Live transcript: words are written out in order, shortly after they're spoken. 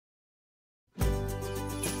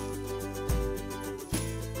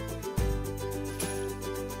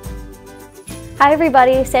Hi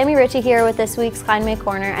everybody, Sammy Ritchie here with this week's Kline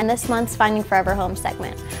Corner and this month's Finding Forever Home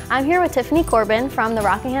segment. I'm here with Tiffany Corbin from the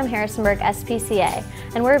Rockingham-Harrisonburg SPCA,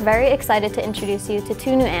 and we're very excited to introduce you to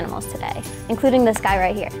two new animals today, including this guy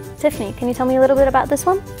right here. Tiffany, can you tell me a little bit about this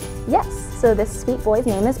one? Yes, so this sweet boy's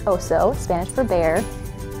name is Oso, Spanish for bear,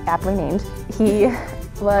 aptly named. He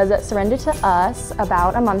was surrendered to us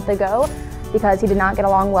about a month ago because he did not get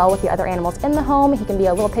along well with the other animals in the home. He can be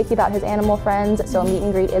a little picky about his animal friends, so a meet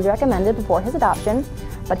and greet is recommended before his adoption.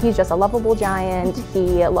 But he's just a lovable giant.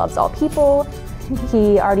 He loves all people.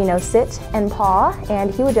 He already knows sit and paw,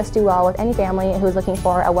 and he would just do well with any family who is looking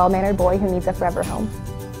for a well-mannered boy who needs a forever home.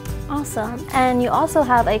 Awesome. And you also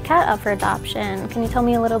have a cat up for adoption. Can you tell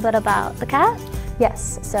me a little bit about the cat?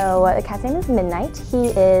 Yes, so the cat's name is Midnight. He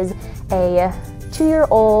is a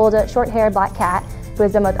 2-year-old short-haired black cat who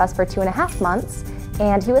has been with us for 2.5 months,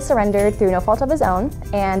 and he was surrendered through no fault of his own.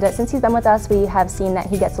 And since he's been with us, we have seen that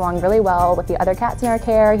he gets along really well with the other cats in our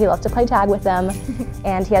care. He loves to play tag with them,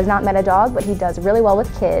 and he has not met a dog, but he does really well with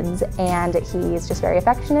kids, and he's just very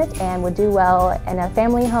affectionate and would do well in a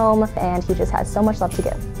family home, and he just has so much love to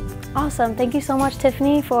give. Awesome. Thank you so much,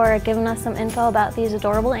 Tiffany, for giving us some info about these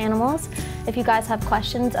adorable animals. If you guys have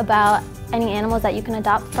questions about any animals that you can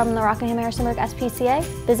adopt from the Rockingham-Harrisonburg SPCA,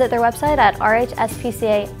 visit their website at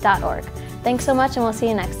rhspca.org. Thanks so much, and we'll see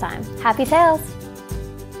you next time. Happy tails!